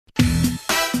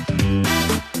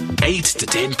8 to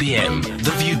 10 p.m.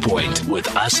 The Viewpoint with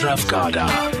Ashraf Garda.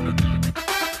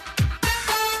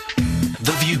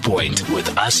 The Viewpoint with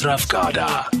Ashraf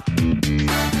Garda.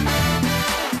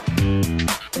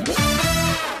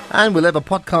 And we'll have a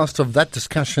podcast of that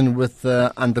discussion with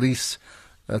Andries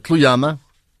Kluyama,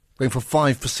 going for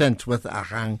 5% with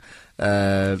Ahang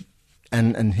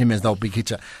and him as the big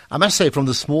hitter. I must say, from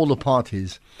the smaller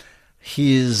parties,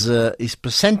 his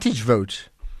percentage vote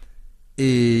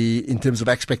in terms of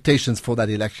expectations for that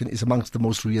election is amongst the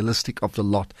most realistic of the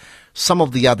lot. Some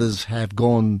of the others have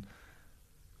gone,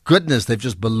 goodness, they've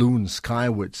just ballooned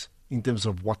skywards in terms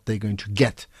of what they're going to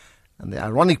get. And the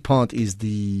ironic part is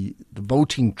the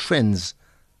voting trends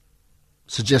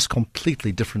suggest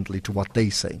completely differently to what they're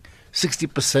saying.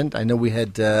 60%, I know we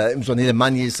had Mzwanele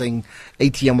Manye saying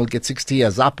ATM will get 60,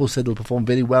 Azapo said it'll perform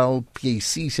very well,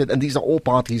 PAC said, and these are all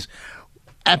parties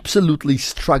absolutely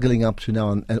struggling up to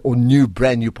now, or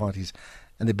brand new parties,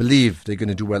 and they believe they're going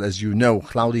to do well. As you know,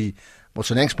 Cloudy, what's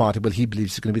the next party? Well, he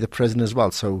believes he's going to be the president as well,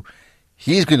 so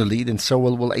he's going to lead, and so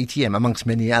will ATM, amongst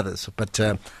many others. But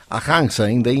Ahang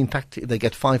saying they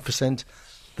get 5%,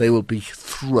 they will be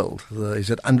thrilled. Is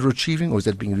that underachieving or is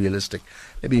that being realistic?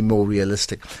 Maybe more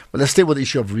realistic. Well, let's stay with the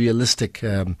issue of realistic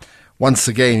once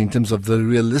again, in terms of the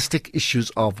realistic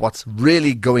issues of what's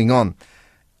really going on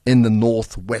in the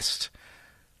Northwest.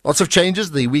 Lots of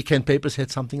changes. The weekend papers had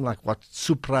something like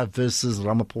Supra versus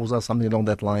Ramaphosa, something along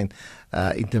that line,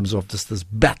 in terms of just this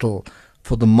battle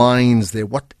for the mines there.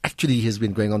 What actually has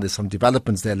been going on? There's some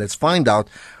developments there. Let's find out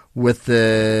with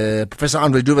Professor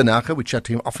Andre Duvenage. We chat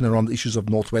to him often around the issues of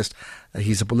Northwest.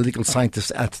 He's a political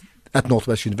scientist at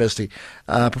Northwest University.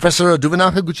 Professor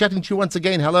Duvenage, good chatting to you once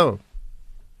again. Hello.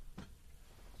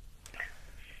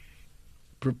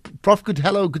 Prof,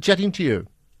 good chatting to you.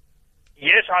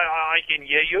 Yes, I can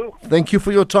hear you. Thank you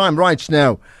for your time. Right,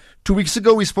 now, 2 weeks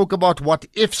ago we spoke about what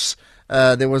ifs.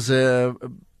 There was a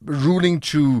ruling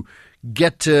to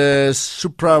get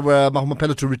Supra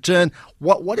Mahumapelo to return.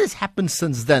 What has happened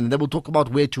since then? Then we'll talk about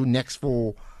where to next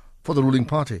for the ruling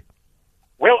party.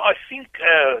 Well, I think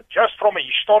just from a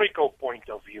historical point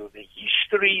of view, the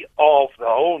history of the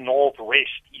whole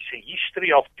Northwest is a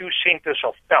history of two centers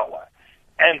of power.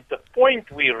 And the point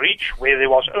we reached where there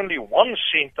was only one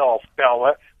center of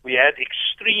power, we had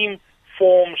extreme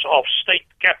forms of state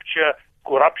capture,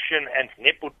 corruption, and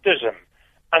nepotism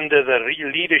under the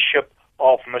leadership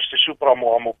of Mr. Supra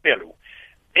Mahumapelo.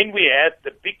 Then we had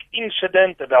the big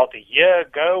incident about a year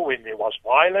ago when there was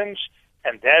violence,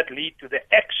 and that led to the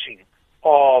axing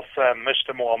of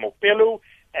Mr. Mahumapelo,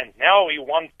 and now he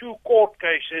won 2 court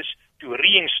cases to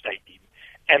reinstate him.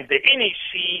 And the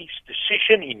NEC's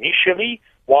decision initially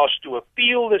was to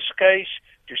appeal this case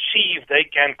to see if they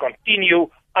can continue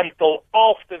until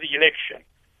after the election,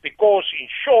 because in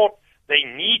short, they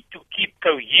need to keep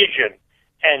cohesion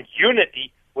and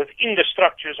unity within the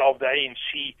structures of the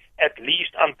ANC at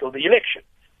least until the election.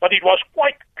 But it was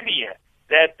quite clear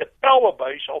that the power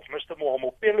base of Mr.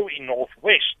 Mahumapelo in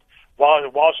Northwest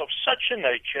was of such a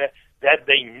nature that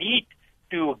they need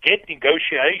to get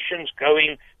negotiations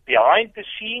going behind the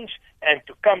scenes and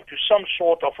to come to some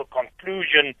sort of a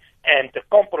conclusion and a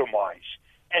compromise.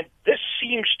 And this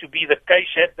seems to be the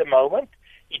case at the moment.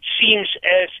 It seems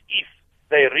as if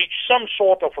they reach some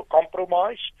sort of a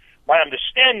compromise. My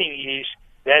understanding is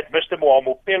that Mr.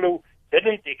 Mahumapelo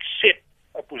didn't accept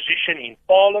a position in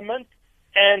Parliament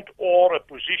and or a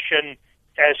position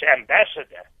as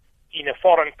ambassador in a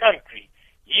foreign country.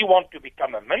 He wants to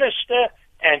become a minister,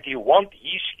 and he wants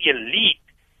his elite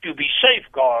to be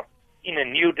safeguarded in a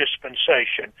new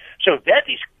dispensation. So that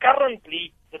is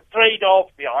currently the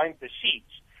trade-off behind the scenes.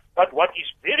 But what is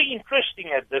very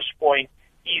interesting at this point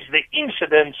is the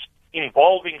incidents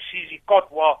involving Sisi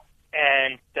Kotwa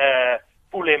and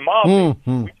Pulemabe,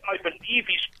 which I believe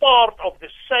is part of the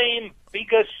same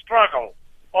bigger struggle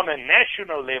on a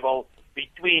national level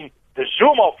between the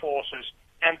Zuma forces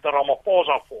and the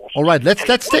Ramaphosa forces. All right, let's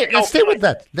stay with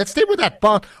that. Let's stay with that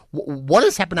part. What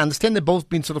has happened? I understand they've both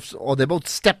been they both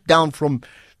stepped down from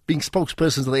being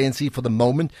spokespersons of the ANC for the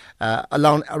moment,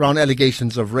 around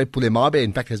allegations of rape. Pulemabe,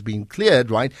 in fact, has been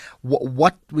cleared, right?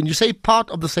 What when you say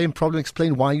part of the same problem,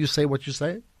 explain why you say what you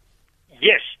say?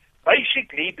 Yes,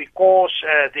 basically because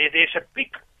there's a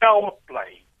big power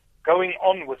play going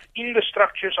on within the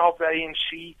structures of the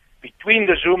ANC between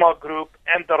the Zuma group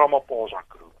and the Ramaphosa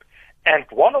group. And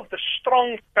one of the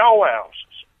strong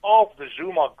powerhouses of the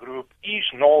Zuma group is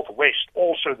Northwest,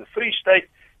 also the Free State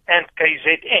and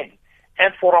KZN.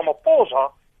 And for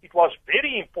Ramaphosa, it was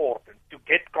very important to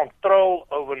get control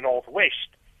over Northwest.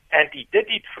 And he did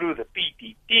it through the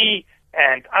PTT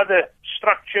and other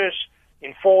structures,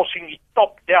 enforcing it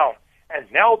top-down. And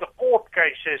now the court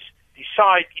cases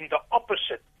decide in the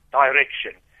opposite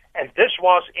direction. And this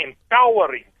was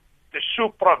empowering the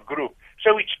Supra group.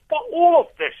 So all of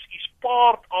this is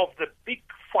part of the big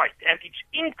fight. And it's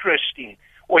interesting,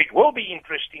 or it will be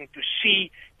interesting to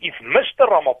see if Mr.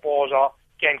 Ramaphosa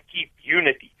can keep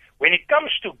unity. When it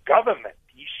comes to government,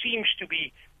 he seems to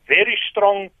be very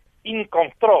strong in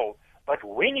control. But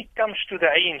when it comes to the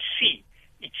ANC,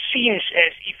 it seems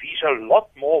as if he's a lot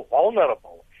more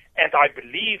vulnerable. And I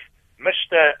believe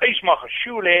Mr.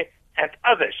 Ismagashule and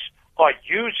others are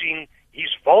using his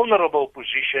vulnerable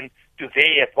position to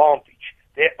their advantage.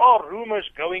 There are rumors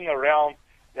going around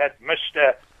that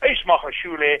Mr.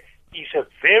 Ismagashule is a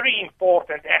very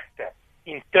important actor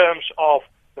in terms of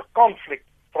the conflict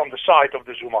from the side of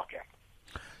the Zuma camp.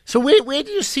 So where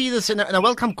do you see this, and I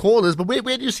welcome callers, but where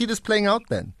do you see this playing out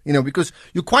then? Because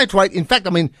you're quite right. In fact, I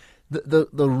mean,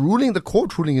 the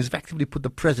court ruling has effectively put the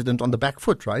president on the back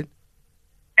foot, right?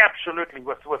 Absolutely,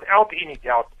 without any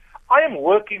doubt. I am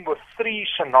working with three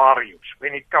scenarios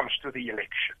when it comes to the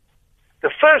election.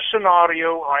 The first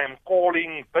scenario I am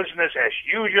calling business as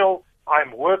usual.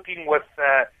 I'm working with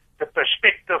the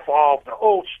perspective of the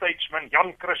old statesman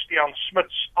Jan Christian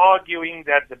Smits arguing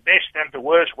that the best and the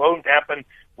worst won't happen.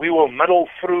 We will muddle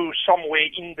through somewhere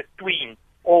in between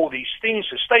all these things.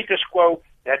 The status quo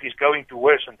that is going to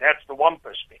worsen. That's the one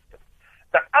perspective.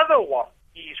 The other one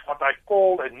is what I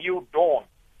call a new dawn,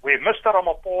 where Mr.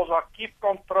 Ramaphosa keep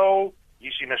control.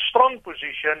 He's in a strong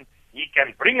position. He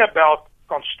can bring about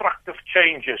constructive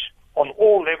changes on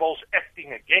all levels,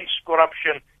 acting against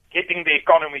corruption, getting the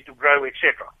economy to grow,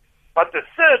 etc. But the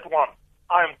third one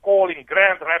I am calling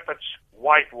Grand Rapids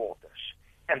Whitewaters.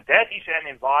 And that is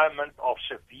an environment of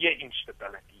severe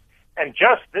instability. And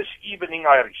just this evening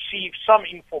I received some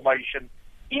information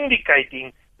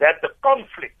indicating that the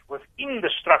conflict within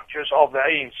the structures of the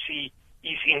ANC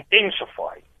is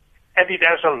intensifying. And it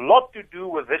has a lot to do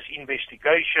with this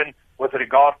investigation with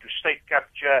regard to state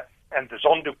capture and the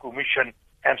Zondo Commission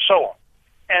and so on.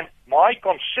 And my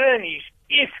concern is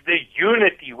if the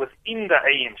unity within the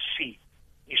ANC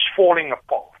is falling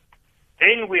apart,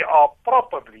 then we are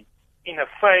probably in a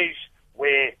phase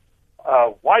where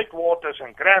Whitewaters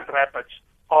and Grand Rapids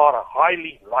are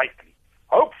highly likely.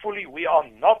 Hopefully we are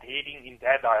not heading in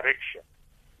that direction.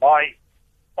 My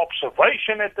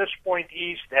observation at this point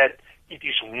is that it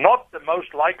is not the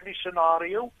most likely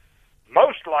scenario.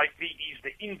 Most likely is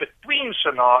the in-between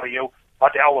scenario,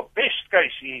 but our best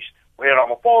case is where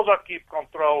Ramaphosa keep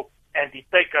control and he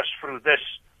take us through this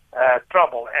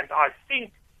trouble. And I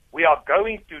think we are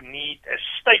going to need a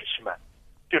statesman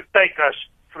to take us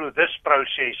through this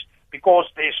process because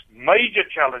there's major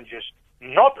challenges,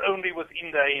 not only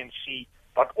within the ANC,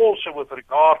 but also with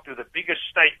regard to the biggest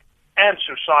state and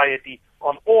society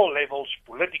on all levels,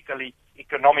 politically,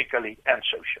 economically, and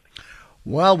socially.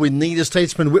 Well, we need a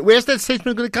statesman. Where's that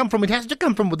statesman going to come from? It has to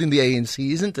come from within the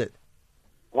ANC, isn't it?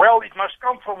 Well, it must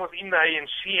come from within the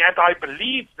ANC, and I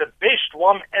believe the best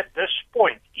one at this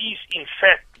point is, in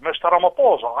fact, Mr.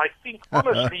 Ramaphosa. I think,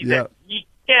 honestly, that he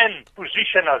can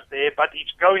position us there, but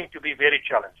it's going to be very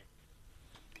challenging.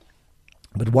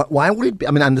 But why would it be?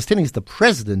 I mean, understanding he's the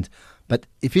president, but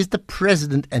if he's the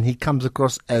president and he comes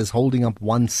across as holding up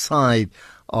one side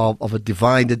of a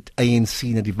divided ANC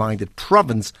in a divided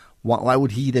province, why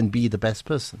would he then be the best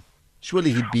person?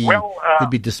 Surely he'd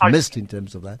be dismissed in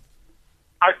terms of that.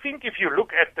 I think if you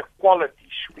look at the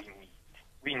qualities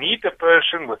we need a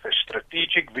person with a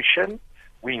strategic vision.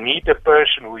 We need a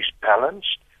person who is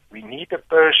balanced. We need a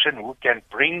person who can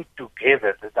bring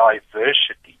together the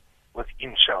diversity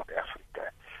within South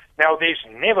Africa. Now, there's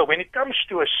never, when it comes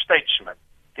to a statesman,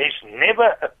 there's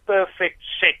never a perfect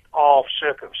set of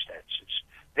circumstances.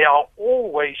 There are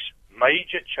always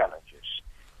major challenges.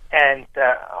 And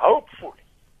hopefully,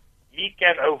 he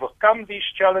can overcome these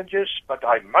challenges, but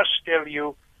I must tell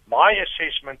you, my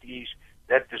assessment is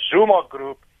that the Zuma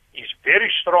group is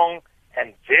very strong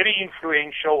and very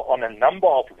influential on a number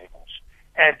of levels.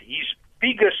 And his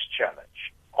biggest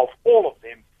challenge of all of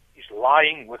them is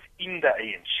lying within the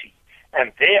ANC.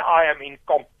 And there I am in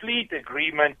complete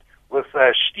agreement with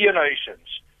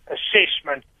Steenhuisen's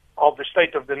assessment of the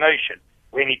state of the nation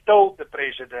when he told the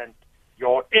president,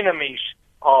 your enemies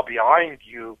are behind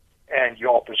you and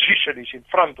your opposition is in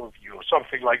front of you, or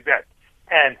something like that.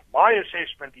 And my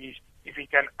assessment is, if he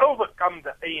can overcome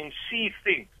the ANC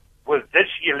thing with this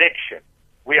election,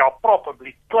 we are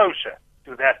probably closer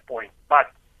to that point.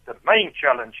 But the main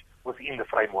challenge within the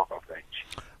framework of the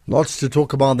ANC. Lots to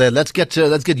talk about there. Let's get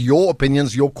your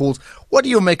opinions, your calls. What do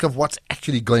you make of what's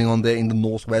actually going on there in the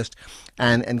Northwest?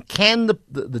 And can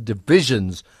the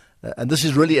divisions, and this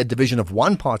is really a division of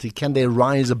one party, can they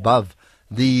rise above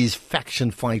these faction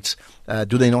fights?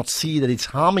 Do they not see that it's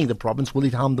harming the province? Will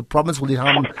it harm the province? Will it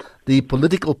harm the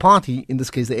political party, in this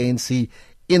case the ANC,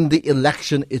 in the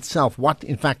election itself? What,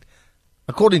 in fact,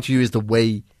 according to you, is the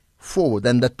way forward?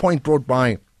 And that point brought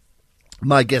by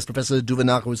my guest, Professor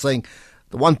Duvenage, was saying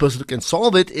the one person who can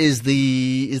solve it is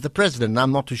the president. And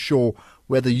I'm not too sure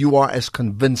whether you are as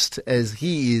convinced as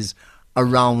he is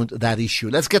around that issue.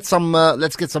 Let's get some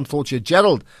thoughts here.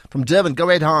 Gerald from Durban, go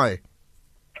ahead. Hi.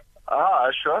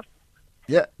 Sure.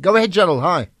 Yeah, go ahead, Gerald.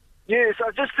 Hi. Yes,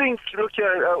 I just think, look,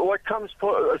 what comes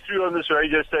through on this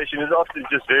radio station is often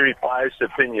just very biased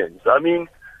opinions. I mean,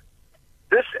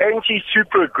 this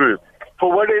anti-super group,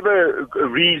 for whatever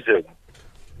reason,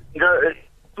 it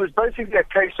was basically a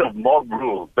case of mob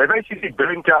rule. They basically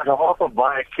burnt out half of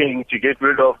Maya King to get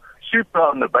rid of Super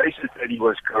on the basis that he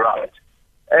was corrupt.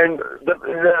 And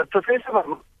the professor...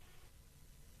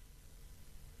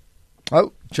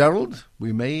 Oh, Gerald,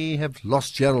 we may have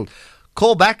lost Gerald.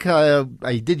 Call back.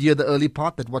 I did hear the early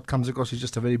part that what comes across is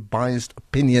just a very biased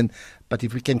opinion. But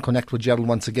if we can connect with Gerald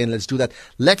once again, let's do that.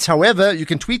 However, you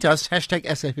can tweet us,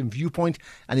 #SFM Viewpoint.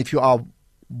 And if you are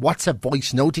WhatsApp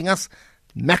voice noting us,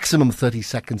 maximum 30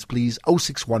 seconds, please.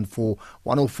 0614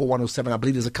 104 107. I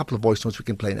believe there's a couple of voice notes we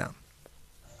can play now.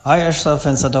 Hi, Ashraf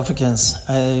and South Africans.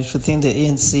 I should think the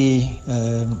ANC,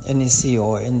 NEC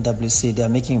or NWC, they are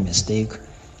making a mistake.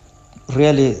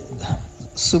 Really,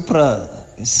 Supra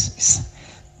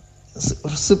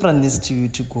needs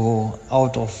to go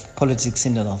out of politics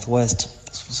in the Northwest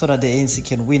so that the ANC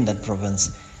can win that province.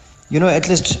 You know, at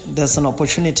least there's an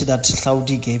opportunity that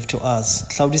Claudi gave to us.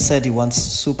 Claudi said he wants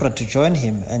Supra to join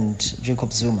him and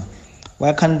Jacob Zuma.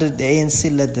 Why can't the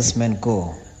ANC let this man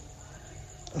go?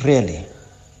 Really?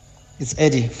 It's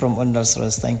Eddie from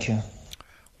Ondersrust. Thank you.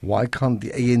 Why can't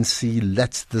the ANC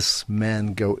let this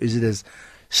man go? Is it as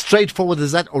straightforward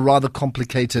as that, or rather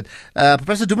complicated?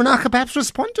 Professor Duvenage, perhaps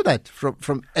respond to that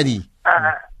from Eddie.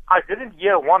 I didn't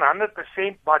hear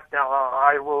 100%, but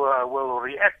I will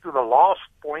react to the last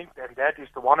point, and that is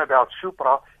the one about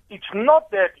Supra. It's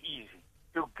not that easy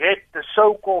to get the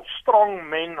so-called strong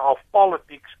men of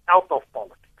politics out of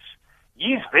politics.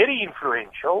 He is very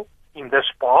influential in this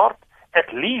part.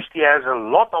 At least he has a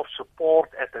lot of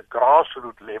support at the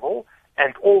grassroots level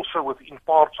and also within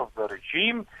parts of the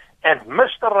regime. And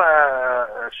Mr.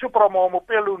 Supra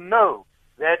Mahumapelo knows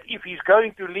that if he's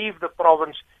going to leave the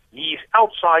province, he is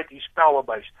outside his power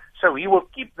base. So he will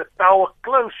keep the power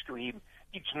close to him.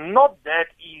 It's not that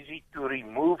easy to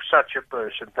remove such a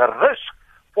person. The risk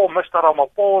for Mr.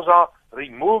 Ramaphosa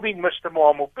removing Mr.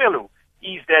 Mahumapelo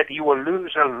is that he will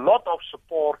lose a lot of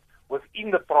support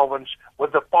within the province,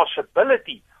 with the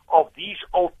possibility of these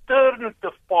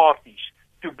alternative parties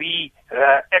to be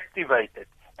activated.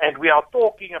 And we are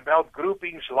talking about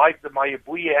groupings like the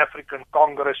Mayabuye African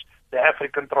Congress, the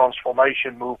African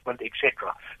Transformation Movement,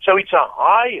 etc. So it's a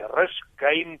high-risk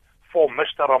game for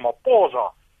Mr.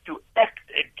 Ramaphosa to act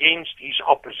against his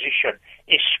opposition,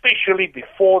 especially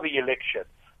before the election.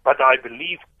 But I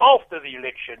believe after the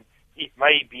election, it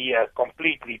may be a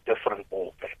completely different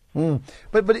ballgame.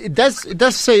 But it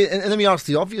does say, and let me ask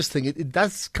the obvious thing, it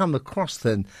does come across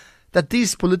then that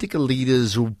these political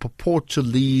leaders who purport to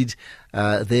lead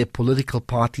their political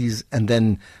parties and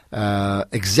then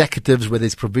executives, whether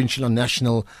it's provincial or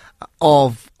national,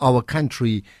 of our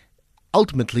country,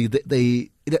 ultimately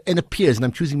it appears, and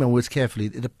I'm choosing my words carefully,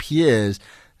 it appears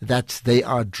that they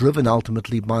are driven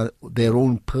ultimately by their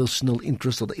own personal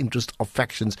interest or the interest of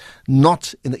factions,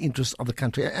 not in the interest of the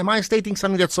country. Am I stating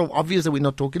something that's so obvious that we're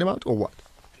not talking about, or what?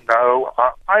 No,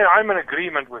 I'm in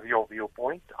agreement with your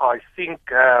viewpoint. I think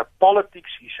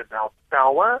politics is about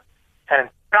power, and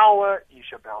power is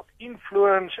about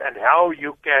influence and how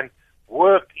you can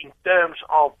work in terms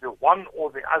of the one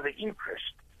or the other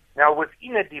interest. Now,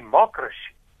 within a democracy,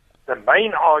 the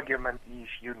main argument is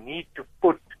you need to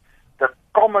put the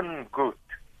common good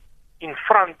in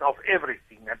front of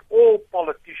everything, and all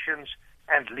politicians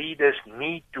and leaders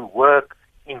need to work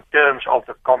in terms of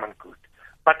the common good.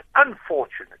 But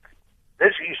unfortunately,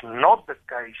 this is not the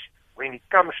case when it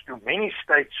comes to many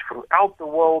states throughout the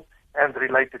world and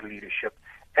related leadership.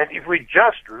 And if we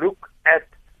just look at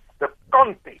the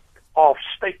content of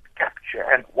state capture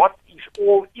and what is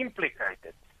all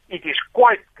implicated, it is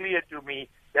quite clear to me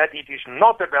that it is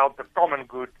not about the common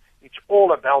good, it's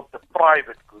all about the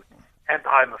private good. And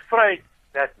I'm afraid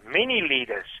that many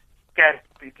leaders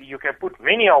you can put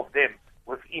many of them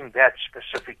within that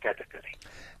specific category.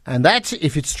 And that,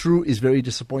 if it's true, is very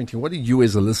disappointing. What do you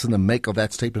as a listener make of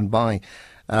that statement by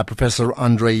Professor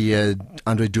Andre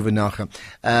Duvenage?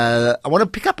 I want to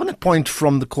pick up on a point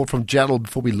from the quote from Gerald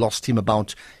before we lost him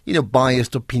about,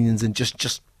 biased opinions and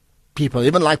just people,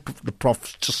 even like the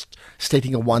Prof, just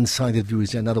stating a one-sided view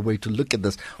is another way to look at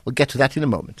this. We'll get to that in a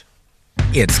moment.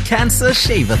 It's Cancer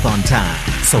Shave-a-thon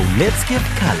time, so let's give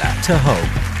color to hope.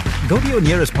 Go to your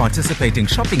nearest participating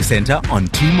shopping center on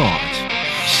 2 March.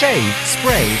 Shave,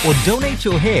 spray, or donate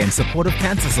your hair in support of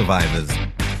cancer survivors.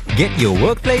 Get your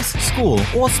workplace, school,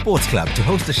 or sports club to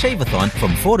host a shave-a-thon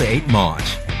from 4 to 8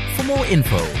 March. For more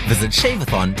info, visit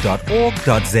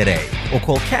shaveathon.org.za or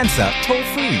call Cancer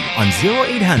toll-free on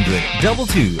 0800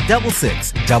 22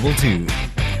 6622.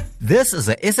 This is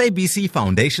a SABC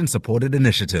Foundation-supported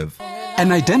initiative.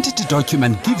 An identity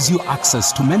document gives you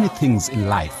access to many things in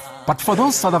life. But for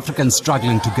those South Africans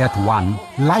struggling to get one,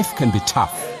 life can be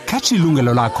tough. Catch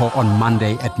Ilungelo Lakho on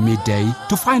Monday at midday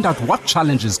to find out what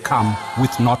challenges come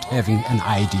with not having an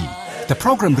ID. The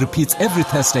program repeats every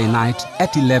Thursday night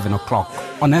at 11 o'clock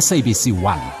on SABC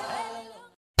 1.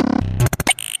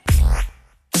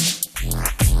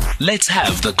 Let's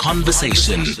have the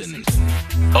conversation.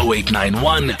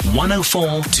 0891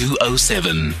 104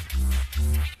 207.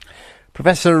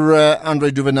 Professor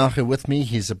Andre Duvenage with me.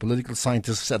 He's a political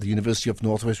scientist at the University of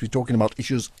Northwest. We're talking about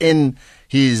issues in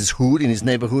his hood, in his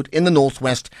neighborhood, in the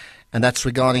Northwest, and that's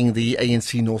regarding the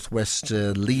ANC Northwest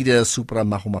leader, Supra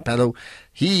Mahumapelo.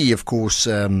 He, of course,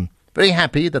 very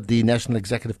happy that the National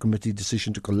Executive Committee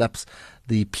decision to collapse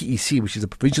the PEC, which is the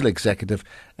provincial executive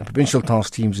and provincial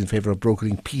task teams in favor of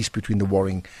brokering peace between the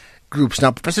warring groups.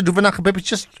 Now, Professor Duvenage, maybe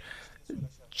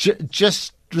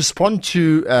just respond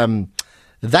to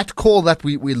that call that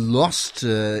we lost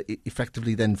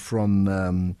effectively then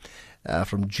from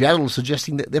Gerald,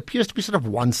 suggesting that there appears to be sort of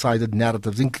one-sided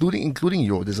narratives, including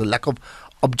yours. There's a lack of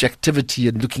objectivity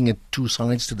and looking at two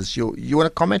sides to this. You want to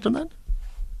comment on that?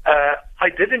 I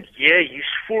didn't hear his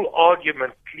full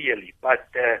argument clearly, but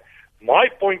my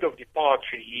point of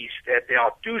departure is that there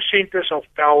are two centers of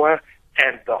power,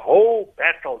 and the whole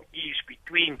battle is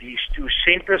between these two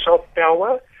centers of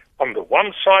power. On the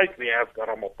one side, we have the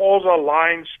Ramaphosa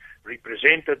lines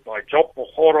represented by Job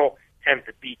Mogoro and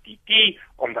the PTT.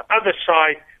 On the other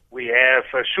side, we have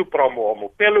Supra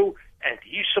Mahumapelo and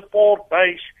his support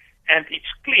base, and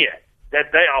it's clear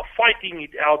that they are fighting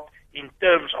it out in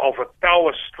terms of a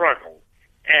power struggle.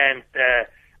 And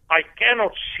I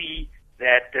cannot see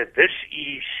that this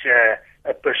is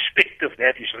a perspective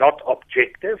that is not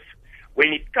objective.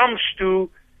 When it comes to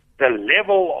the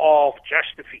level of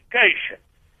justification,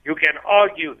 you can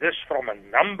argue this from a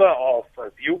number of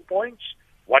viewpoints.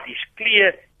 What is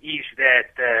clear is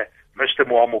that Mr.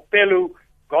 Mahumapelo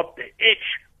got the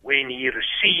edge when he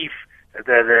received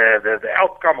the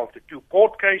outcome of the two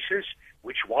court cases,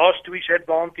 which was to his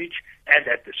advantage, and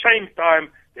at the same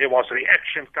time there was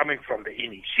reaction coming from the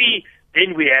NEC.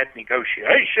 Then we had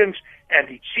negotiations, and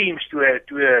it seems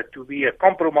to be a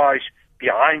compromise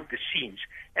behind the scenes.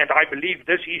 And I believe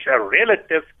this is a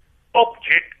relative,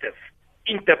 objective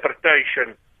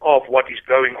interpretation of what is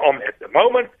going on at the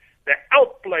moment. The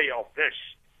outplay of this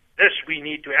we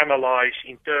need to analyze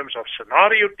in terms of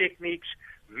scenario techniques.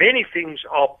 Many things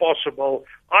are possible.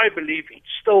 I believe it's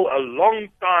still a long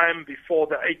time before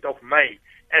the 8th of May,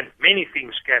 and many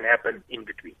things can happen in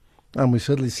between. And we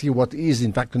certainly see what is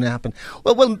in fact going to happen.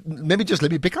 Well, maybe just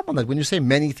let me pick up on that. When you say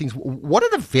many things, what are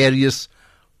the various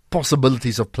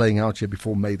possibilities of playing out here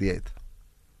before May the 8th?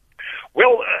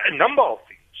 Well, a number of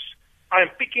things. I'm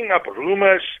picking up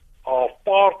rumors of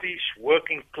parties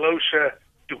working closer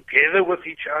together with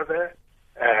each other,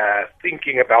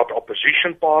 thinking about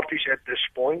opposition parties at this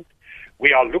point.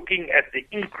 We are looking at the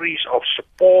increase of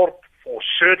support for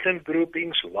certain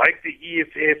groupings like the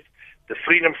EFF, the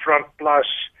Freedom Front Plus,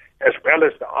 as well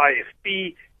as the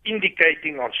IFP,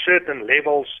 indicating on certain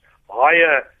levels,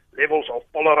 higher levels of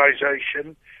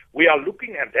polarization. We are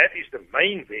looking, and that is the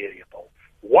main variable,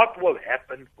 what will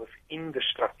happen within the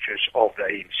structures of the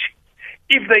ANC.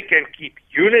 If they can keep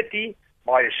unity,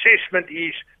 my assessment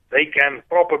is they can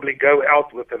probably go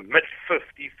out with a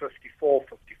mid-50, 54,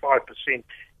 55%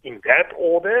 in that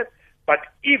order. But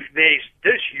if there's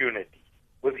disunity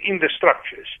within the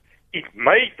structures, it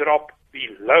may drop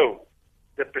below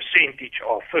the percentage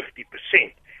of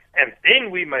 50%. And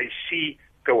then we may see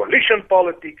coalition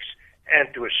politics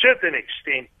and, to a certain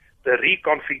extent, the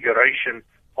reconfiguration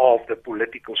of the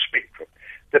political spectrum.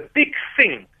 The big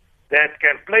thing that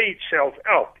can play itself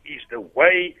out is the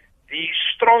way these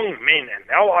strong men, and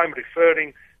now I'm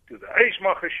referring to the Ace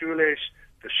Magashules,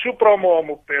 the Supra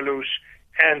Mahamupelos,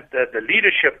 and the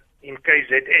leadership in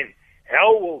KZN,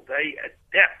 how will they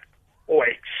adapt or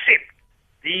accept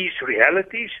these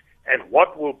realities, and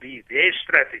what will be their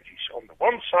strategies on the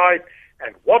one side,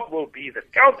 and what will be the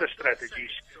counter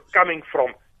strategies coming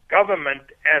from government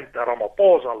and the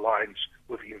Ramaphosa lines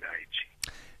within the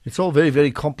ANC. It's all very,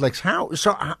 very complex. How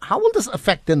will this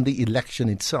affect then the election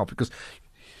itself? Because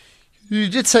you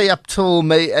did say up till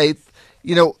May 8th,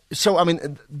 so I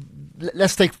mean,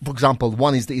 let's take, for example,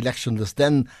 one is the election list.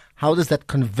 Then how does that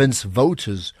convince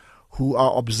voters who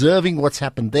are observing what's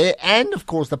happened there? And, of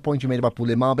course, the point you made about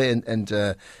Pulemabe and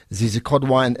Zizi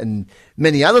Kodwa and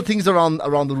many other things around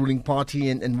the ruling party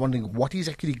and wondering what is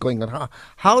actually going on.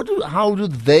 How do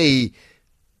they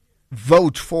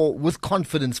vote with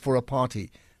confidence for a party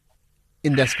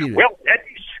in that period? Well,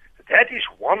 that is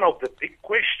one of the big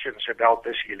questions about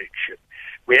this election.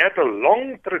 We have a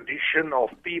long tradition of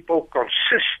people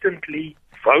consistently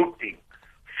voting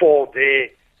for their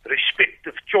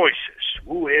respective choices,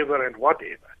 whoever and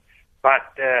whatever.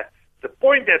 But the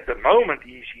point at the moment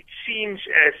is it seems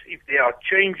as if there are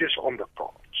changes on the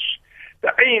cards. The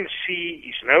ANC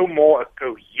is no more a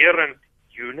coherent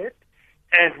unit,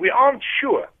 and we aren't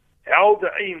sure how the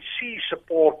ANC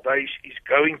support base is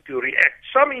going to react.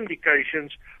 Some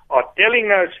indications are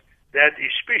telling us that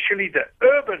especially the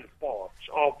urban parts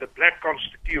of the black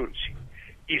constituency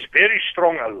is very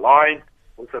strong aligned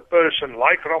with a person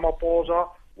like Ramaphosa,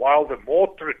 while the more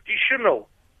traditional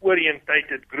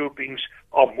orientated groupings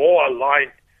are more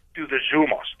aligned to the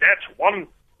Zumas. That's one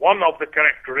of the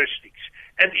characteristics.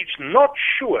 And it's not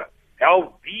sure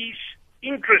how these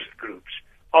interest groups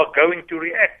are going to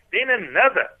react. Then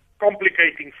another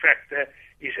complicating factor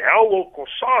is how will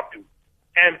COSATU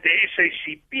and the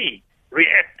SACP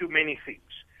react to many things.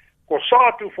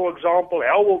 COSATU, for example,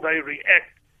 how will they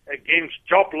react against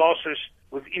job losses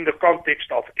within the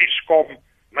context of ESCOM,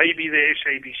 maybe the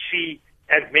SABC,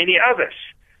 and many others?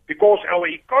 Because our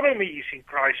economy is in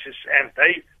crisis and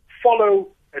they follow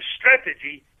a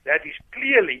strategy that is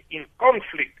clearly in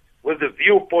conflict with the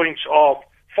viewpoints of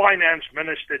Finance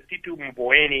Minister Tito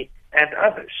Mboweni and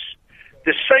others.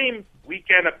 The same we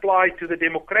can apply to the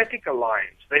Democratic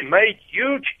Alliance. They made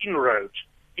huge inroads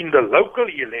in the local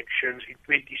elections in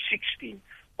 2016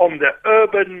 on the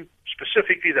urban,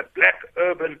 specifically the black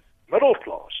urban middle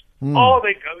class. Are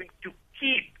they going to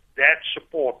keep that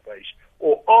support base,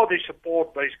 or are their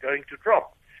support base going to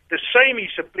drop? The same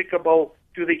is applicable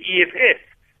to the EFF,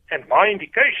 and my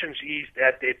indications is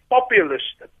that their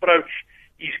populist approach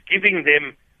is giving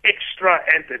them extra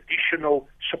and additional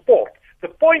support. The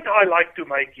point I like to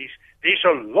make is there's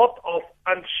a lot of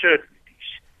uncertainties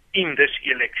in this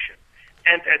election,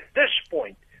 and at this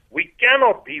point we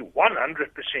cannot be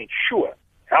 100% sure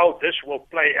how this will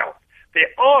play out. There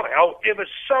are, however,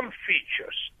 some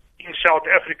features in South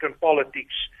African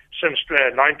politics since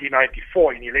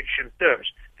 1994 in election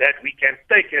terms that we can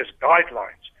take as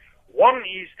guidelines. One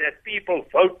is that people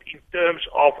vote in terms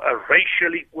of a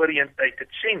racially orientated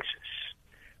census,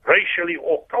 racially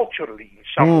or culturally in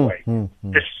some way.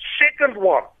 The second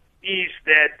one is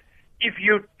that if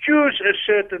you choose a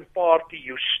certain party,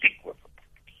 you stick with it.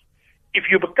 If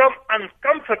you become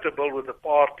uncomfortable with the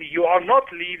party, you are not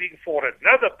leaving for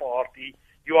another party,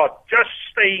 you are just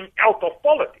staying out of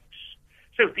politics.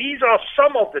 So these are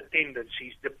some of the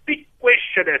tendencies. The big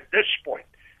question at this point,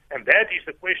 and that is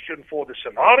the question for the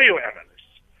scenario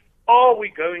analysts, are we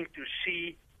going to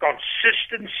see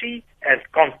consistency and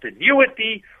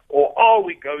continuity, or are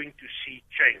we going to see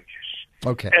changes?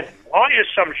 Okay. And my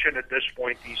assumption at this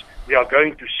point is we are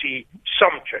going to see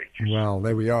some changes. Well,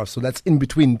 there we are. So that's in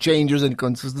between changes and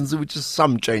consistency, which is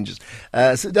some changes.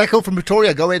 So Deco from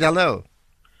Pretoria, go ahead. Hello.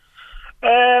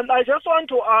 I just want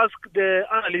to ask the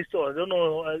analyst, or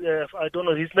I don't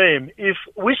know his name,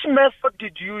 which method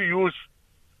did you use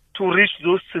to reach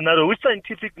those scenarios? Which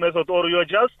scientific method, or you're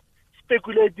just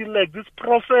speculating like these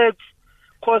prophets?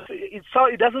 Because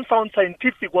it doesn't sound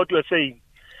scientific what you're saying.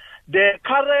 The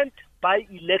current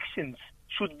by-elections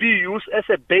should be used as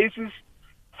a basis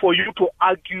for you to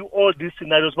argue all these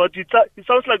scenarios, but it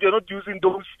sounds like you're not using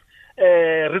those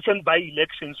recent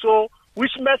by-elections. So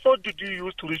which method did you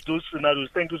use to reach those scenarios?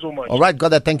 Thank you so much. All right, got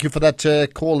that. Thank you for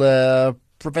that call,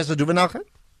 Professor Duvenage.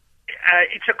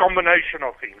 It's a combination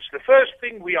of things. The first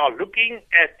thing, we are looking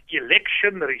at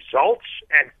election results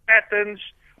and patterns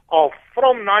of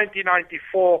from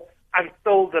 1994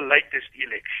 until the latest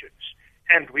elections.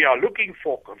 And we are looking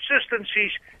for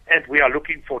consistencies and we are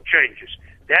looking for changes.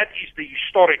 That is the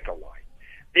historical line.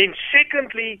 Then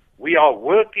secondly, we are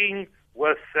working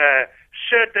with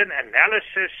certain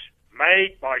analysis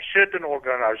made by certain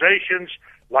organizations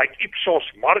like Ipsos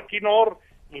Markinor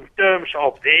in terms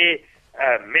of their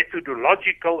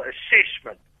methodological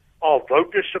assessment of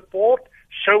voter support,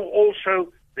 so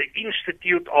also the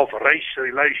Institute of Race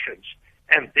Relations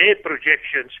and their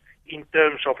projections in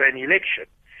terms of an election.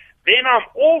 Then I'm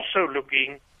also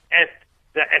looking at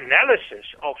the analysis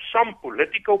of some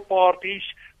political parties,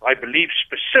 I believe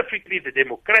specifically the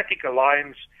Democratic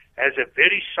Alliance, has a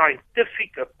very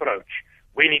scientific approach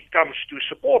when it comes to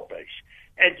support base.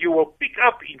 And you will pick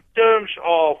up in terms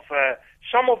of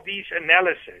some of these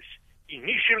analyses.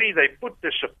 Initially, they put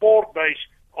the support base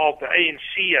of the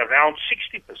ANC around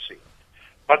 60%.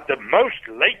 But the most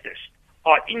latest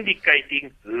are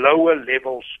indicating lower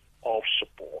levels of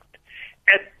support.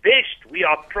 At best, we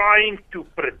are trying to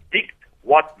predict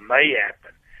what may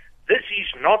happen. This is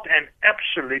not an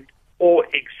absolute or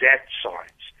exact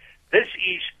science. This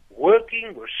is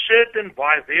working with certain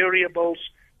variables,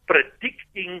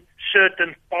 predicting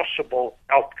certain possible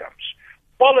outcomes.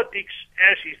 Politics,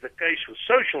 as is the case with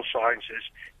social sciences,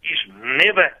 is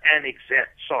never an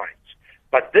exact science.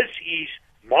 But this is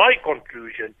my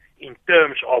conclusion in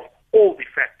terms of all the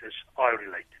factors I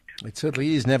related to. It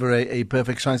certainly is never a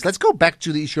perfect science. Let's go back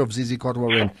to the issue of Zizi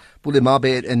Kodwa and Pule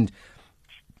and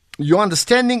your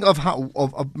understanding of how,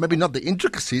 of maybe not the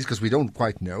intricacies, because we don't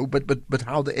quite know, but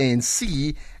how the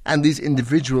ANC and these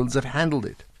individuals have handled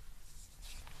it.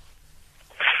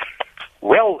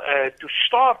 Well, to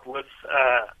start with,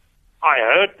 I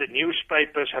heard the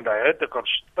newspapers and I heard the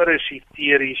conspiracy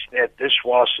theories that this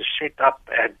was a setup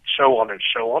and so on and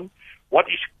so on. What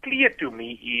is clear to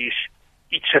me is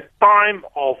it's a time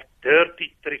of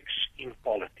dirty tricks in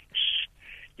politics.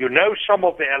 You know some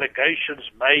of the allegations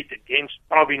made against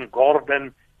Pravin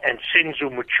Gordhan and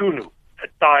Senzo Muchunu a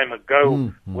time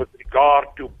ago with regard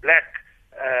to black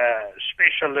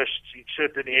specialists in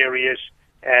certain areas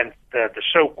and the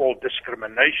so-called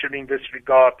discrimination in this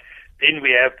regard. Then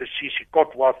we have the Zizi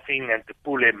Kodwa thing and the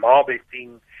Pule Mabe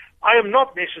thing. I am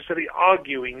not necessarily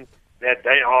arguing that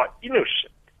they are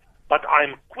innocent, but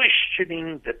I'm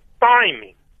questioning the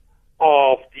timing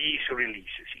of these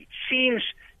releases. It seems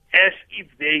as if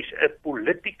there's a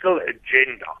political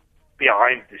agenda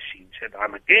behind the scenes. And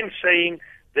I'm again saying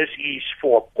this is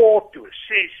for a court to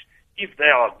assess if they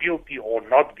are guilty or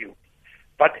not guilty.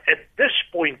 But at this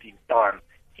point in time,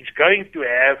 it's going to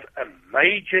have a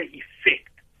major effect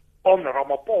on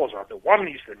Ramaphosa. The one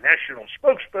is the national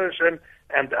spokesperson,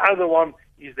 and the other one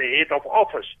is the head of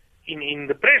office in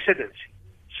the presidency.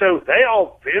 So they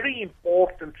are very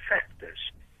important factors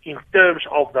in terms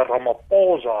of the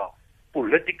Ramaphosa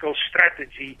political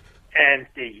strategy and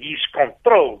his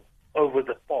control over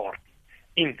the party.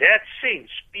 In that sense,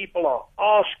 people are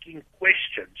asking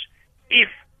questions if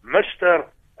Mr.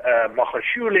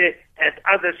 Magashule and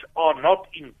others are not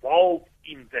involved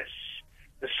in this.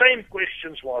 The same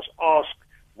questions was asked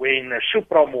when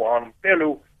Supra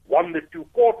Mohampelo won the 2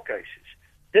 court cases.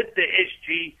 Did the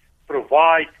SG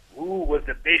provide who with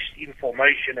the best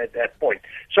information at that point?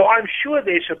 So I'm sure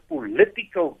there's a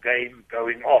political game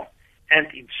going on. And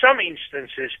in some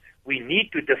instances, we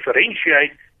need to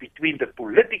differentiate between the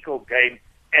political game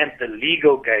and the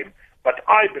legal game. But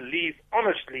I believe,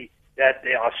 honestly, that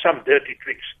there are some dirty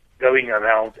tricks going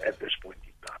around at this point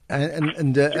in time.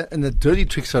 And the dirty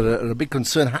tricks are a big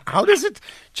concern. How does it,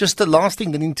 just the last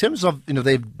thing, then in terms of,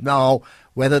 they've now,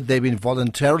 whether they've been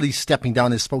voluntarily stepping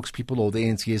down as spokespeople or the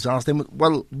ANC has asked them,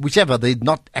 well, whichever, they're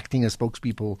not acting as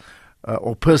spokespeople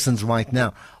or persons right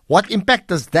now. What impact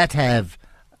does that have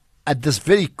at this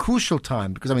very crucial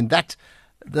time? Because,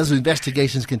 those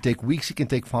investigations can take weeks, it can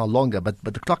take far longer, but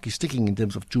the clock is ticking in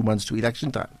terms of 2 months to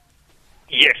election time.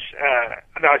 Yes,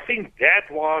 and I think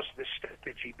that was the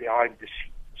strategy behind the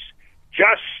scenes,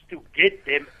 just to get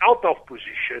them out of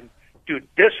position to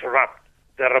disrupt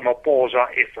the Ramaphosa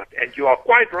effort. And you are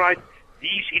quite right,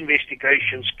 these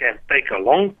investigations can take a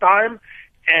long time,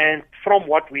 and from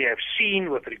what we have seen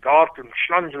with regard to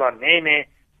Mhlandla Nene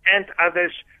and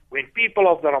others, when people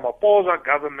of the Ramaphosa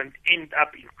government end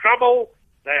up in trouble,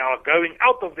 they are going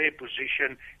out of their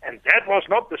position, and that was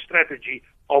not the strategy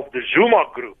of the Zuma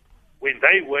group. When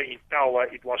they were in power,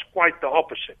 it was quite the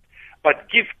opposite. But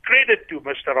give credit to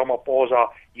Mr. Ramaphosa,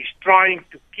 he's trying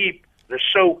to keep the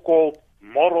so-called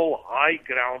moral high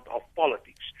ground of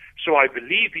politics. So I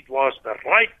believe it was the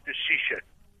right decision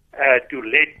to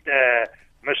let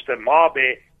Mr.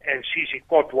 Mabe and Zizi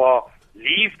Kodwa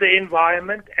leave the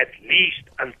environment, at least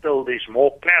until there's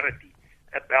more clarity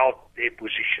about their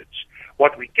positions.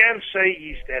 What we can say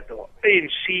is that the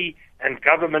ANC and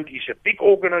government is a big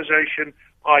organization.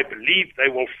 I believe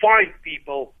they will find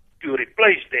people to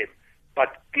replace them.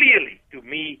 But clearly, to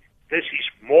me, this is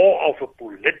more of a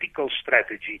political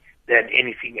strategy than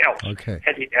anything else. Okay.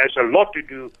 And it has a lot to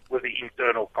do with the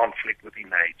internal conflict within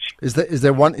the ANC. Is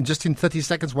there one, just in 30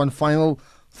 seconds, one final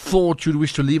thought you'd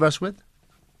wish to leave us with?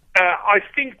 I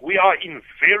think we are in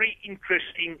very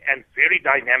interesting and very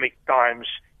dynamic times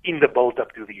in the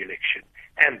build-up to the election.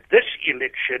 And this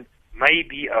election may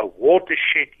be a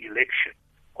watershed election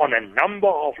on a number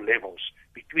of levels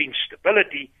between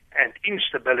stability and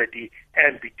instability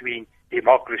and between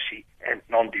democracy and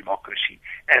non-democracy.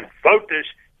 And voters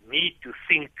need to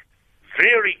think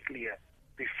very clear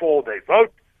before they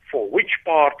vote for which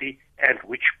party and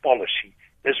which policy.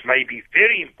 This may be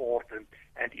very important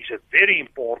and is a very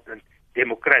important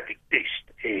democratic test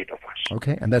ahead of us.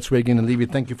 Okay, and that's where we're going to leave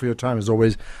it. Thank you for your time, as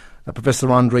always.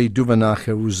 Professor Andre Duvenage,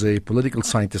 who's a political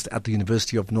scientist at the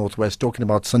University of Northwest, talking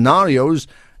about scenarios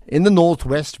in the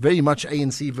Northwest, very much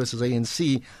ANC versus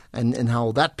ANC, and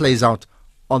how that plays out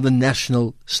on the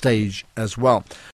national stage as well.